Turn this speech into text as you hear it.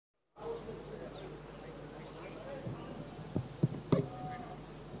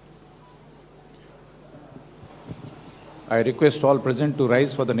I request all present to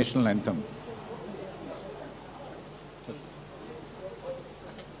rise for the national anthem.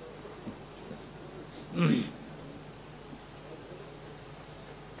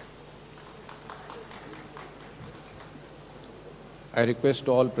 I request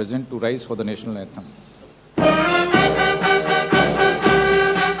all present to rise for the national anthem.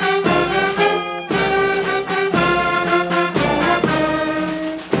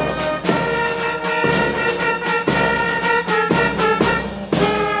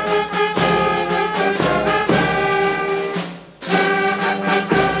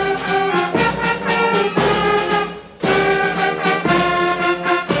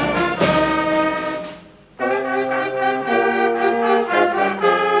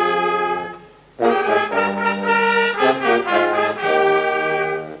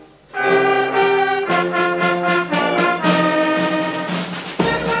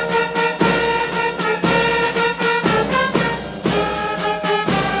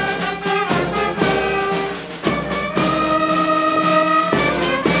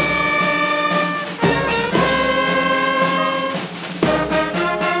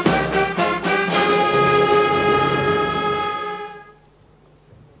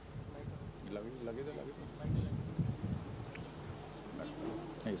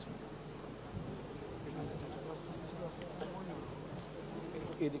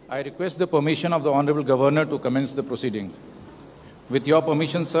 I request the permission of the Honorable Governor to commence the proceeding. With your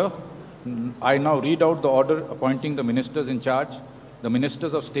permission, sir, I now read out the order appointing the ministers in charge, the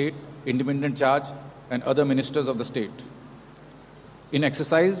ministers of state, independent charge, and other ministers of the state. In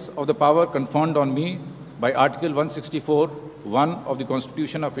exercise of the power conferred on me by Article 164(1) of the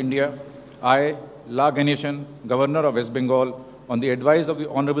Constitution of India, I, La Ganeshan, Governor of West Bengal, on the advice of the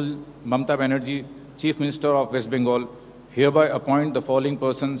Honorable Mamata Banerjee, Chief Minister of West Bengal, hereby appoint the following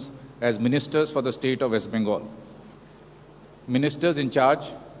persons as ministers for the state of West Bengal. Ministers in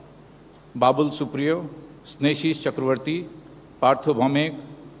charge: Babul Supriyo, Sneshish Chakravarti, Partho Bhaumik,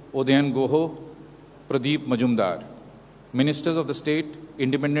 Udayan Goho, Pradeep Majumdar. Ministers of the state,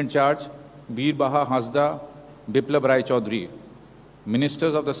 independent charge: Veer Baha Hasda, Biplab Rai Chaudhary.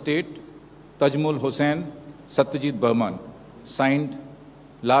 Ministers of the state, Tajmul Hussain, Satyajit Burman. Signed,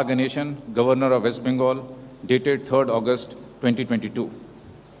 La Ganeshan, Governor of West Bengal, dated 3rd August 2022.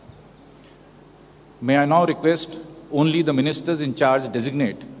 May I now request only the ministers in charge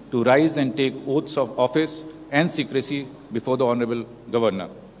designate to rise and take oaths of office and secrecy before the Honorable Governor.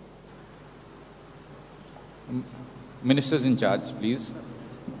 Ministers in charge, please.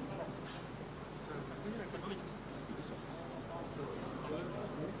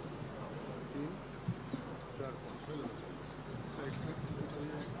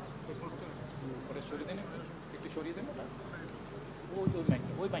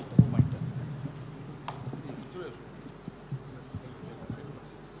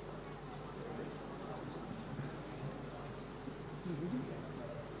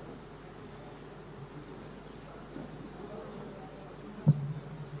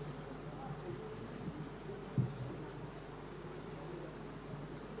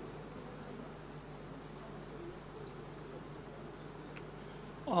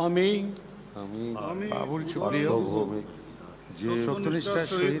 আমি বাবুল সুপ্রিয় যে সত্যনিষ্ঠার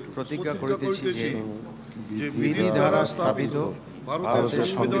সহিত প্রতিজ্ঞা করিতেছি যে বিধি দ্বারা স্থাপিত ভারতের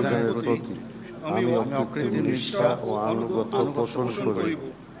সংবিধানের প্রতি আমি অকৃত্রিম নিষ্ঠা ও আনুগত্য পোষণ করিব।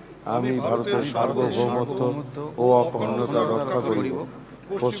 আমি ভারতের সার্বভৌমত্ব ও অখণ্ডতা রক্ষা করিব।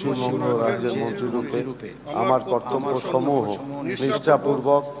 পশ্চিমবঙ্গ রাজ্যের মন্ত্রীরূপে আমার কর্তব্য সমূহ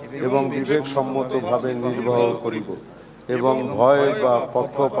নিষ্ঠাপূর্বক এবং বিবেকসম্মতভাবে নির্বাহ করিব এবং ভয় বা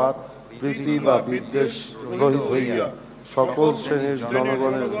পক্ষপাত, প্রীতি বা বিদ্বেষ রহিত হইয়া সকল শ্রেণীর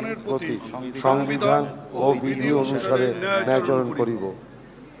জনগণের প্রতি সংবিধান ও বিধি অনুসারে ন্যায়াচরণ করিব।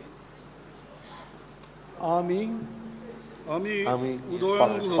 আমি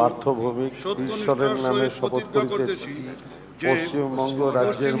পার্থ ভৌমিক ঈশ্বরের নামে শপথ করিতেছি পশ্চিমবঙ্গ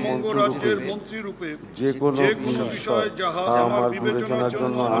রাজ্যের মন্ত্রীরূপে যে কোনো বিষয় যাহা আমার বিবেচনার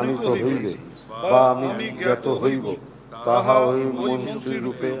জন্য আনিত হইবে বা আমি জ্ঞাত হইব, তাহা ওই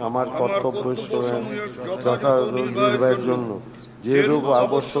মন্ত্রীরূপে আমার কর্তব্য নির্বাহের জন্য যেরূপ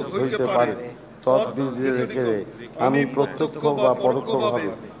আবশ্যক হইতে পারে তদ্বিধি রেখে আমি প্রত্যক্ষ বা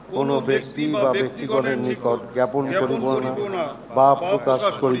পরোক্ষভাবে কোনো ব্যক্তি বা ব্যক্তিগণের নিকট জ্ঞাপন করিব না বা প্রকাশ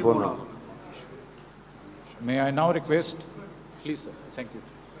করিব না। May I now request, please sir, thank you.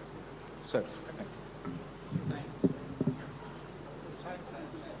 Sir, thank you.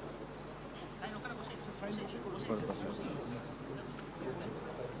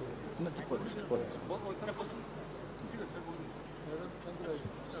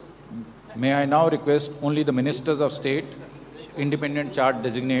 May I now request only the ministers of state, independent chart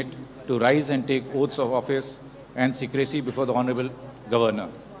designate, to rise and take oaths of office and secrecy before the Honorable Governor.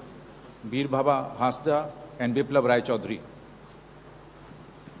 Bir Bhaba Hasda and Biplab Rai Chaudhary.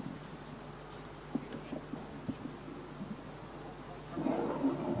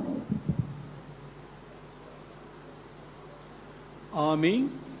 আমি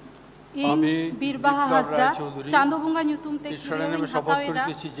Birbaha Hasda চাঁদবঙ্গা nyutum te kireoin hataweda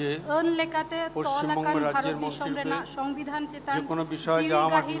ön lekate tolakan bharat dishom rena সংবিধান চেতান যেকোনো বিষয় যা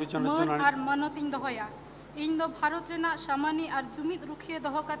আমার বিবেচনার আর মানতিং দহয়া ᱤᱧ ᱫᱚ ᱵᱷᱟᱨᱚᱛ ᱨᱮᱱᱟᱜ ᱥᱟᱢᱟᱱᱤ ᱟᱨ ᱡᱩᱢᱤᱫ ᱨᱩᱠᱷᱤᱭᱟᱹ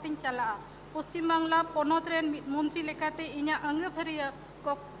ᱫᱚᱦᱚ ᱠᱟᱛᱮᱧ ᱪᱟᱞᱟᱜᱼᱟ ᱯᱚᱥᱪᱤᱢ ᱵᱟᱝᱞᱟ ᱯᱚᱱᱚᱛ ᱨᱮᱱ ᱢᱚᱱᱛᱨᱤ ᱞᱮᱠᱟᱛᱮ ᱤᱧᱟᱹᱜ ᱟᱸᱜᱤᱵᱷᱟᱨᱤᱭᱟᱹ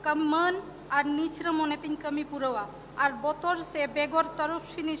ᱠᱚ ᱠᱟᱢᱟᱱ ᱟᱨ ᱱᱤᱪᱨᱟᱹ ᱢᱚᱱᱮᱛᱤᱧ ᱠᱟᱹᱢᱤ ᱯᱩᱨᱟᱹᱣᱟ ᱟᱨ ᱵᱚᱛᱚᱨ ᱥᱮ ᱵᱮᱜᱚᱨ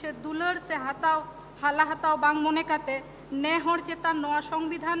ᱛᱚᱨᱚᱯᱷᱥᱤᱱᱤ ᱥᱮ ᱫᱩᱞᱟᱹᱲ ᱥᱮ ᱦᱟᱞᱟ ᱦᱟᱛᱟᱣ ᱵᱟᱝ ᱢᱚᱱᱮ ᱠᱟᱛᱮ ᱱᱮ ᱦᱚᱲ ᱪᱮᱛᱟᱱ ᱱᱚᱣᱟ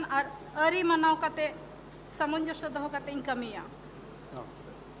সংবিধান আর আরি মানাও কাতে সামঞ্জস্য দহ কাতে ইন কামিয়া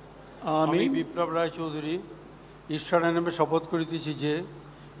আমি বিপ্লব রায় চৌধুরী ঈশ্বরের নামে শপথ করিতেছি যে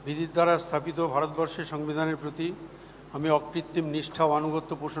বিধির দ্বারা স্থাপিত ভারতবর্ষের সংবিধানের প্রতি আমি অকৃত্রিম নিষ্ঠা ও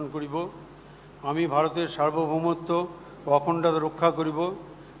আনুগত্য পোষণ করিব আমি ভারতের সার্বভৌমত্ব ও অখণ্ডতা রক্ষা করিব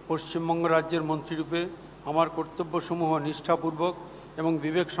পশ্চিমবঙ্গ রাজ্যের মন্ত্রীরূপে আমার কর্তব্যসমূহ নিষ্ঠাপূর্বক এবং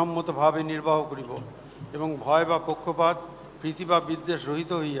বিবেকসম্মতভাবে নির্বাহ করিব এবং ভয় বা পক্ষপাত প্রীতি বা বিদ্বেষ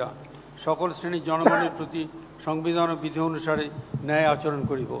রহিত হইয়া সকল শ্রেণীর জনগণের প্রতি সংবিধান ও বিধি অনুসারে ন্যায় আচরণ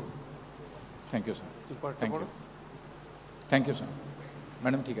করিব thank you sir thank you sir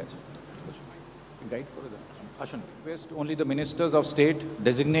madam ঠিক আছে গাইড করে দেন আসুন request only the ministers of state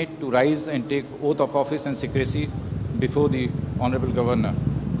designate to rise and take oath of office and secrecy before the honorable governor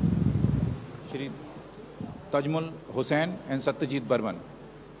Shri Tajmul Hussain and Satyajit Barman.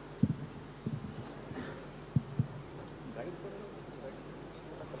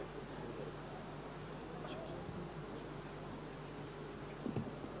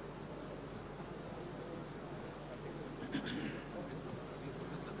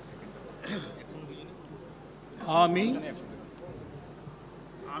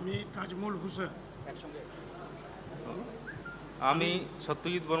 আমি তাজমুল হুসেন আমি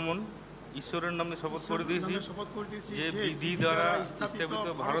সত্যজিৎ বর্মন ঈশ্বরের নামে শপথ করে দিয়েছি যে বিধি দ্বারা স্থাপিত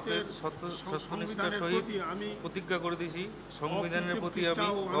ভারতের সত্যনিষ্ঠার সহিত প্রতিজ্ঞা করে দিয়েছি সংবিধানের প্রতি আমি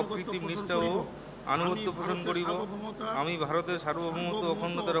অকৃত্রিম নিষ্ঠা ও আনুগত্য পোষণ করিব আমি ভারতের সার্বভৌমত্ব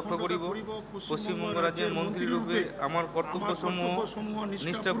অখণ্ডতা রক্ষা করিব পশ্চিমবঙ্গ রাজ্যের মন্ত্রীরূপে আমার কর্তব্যসমূহ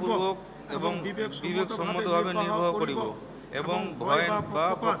নিষ্ঠাপূর্বক এবং বিবেকসম্মতভাবে নির্বাহ করিব এবং ভয় বা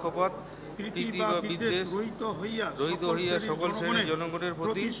পক্ষপাত প্রীতি বা বিদ্বেষ রহিত হইয়া সকল শ্রেণীর জনগণের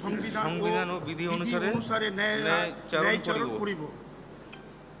প্রতি সংবিধান ও বিধি অনুসারে ন্যায় চারণ করিব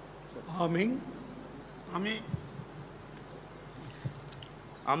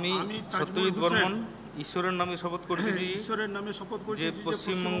আমি সত্যজিৎ বর্মন ঈশ্বরের নামে শপথ করিতেছি যে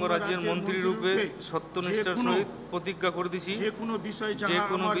পশ্চিমবঙ্গ রাজ্যের মন্ত্রীরূপে সত্যনিষ্ঠার সহিত প্রতিজ্ঞা করিতেছি যে কোনো বিষয়ে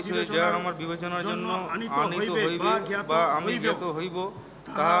যা আমার বিবেচনার জন্য আনিত হইবে বা আমি জ্ঞাত হইব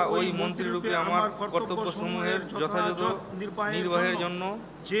তাহা ওই মন্ত্রীরূপে আমার কর্তব্যসমূহের যথাযথ নির্বাহের জন্য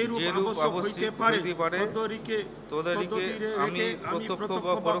যেরূপ আবশ্যক হইতে পারে তদারিকে আমি প্রত্যক্ষ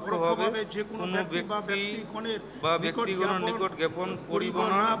বা পরোক্ষভাবে কোনো ব্যক্তি বা ব্যক্তিগণের নিকট জ্ঞাপন করিব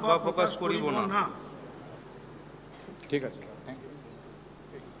না বা প্রকাশ করিব না ঠিক আছে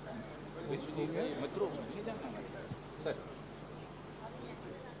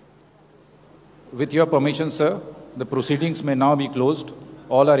With your permission, sir, the proceedings may now be closed.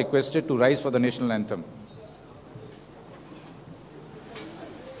 All are requested to rise for the national anthem.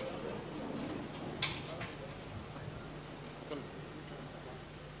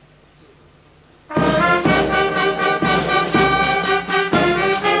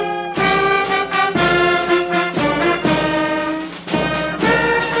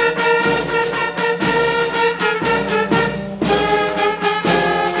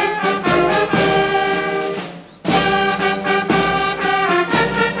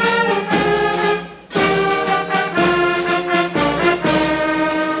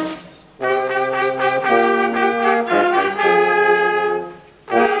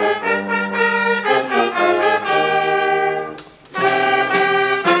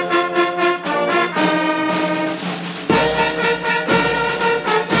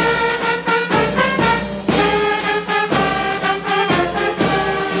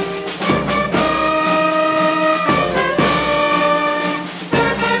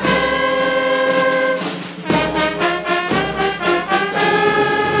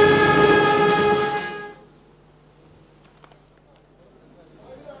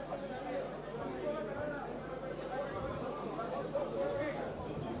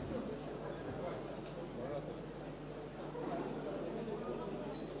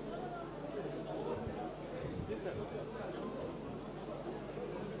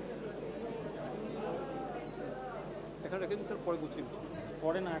 এখানে রেখে দিন, পরে গুছিয়ে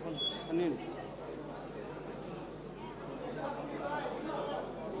পরে না, এখন নিয়ে নিচ্ছি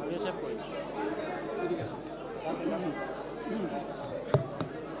ভালো হিসাব করি।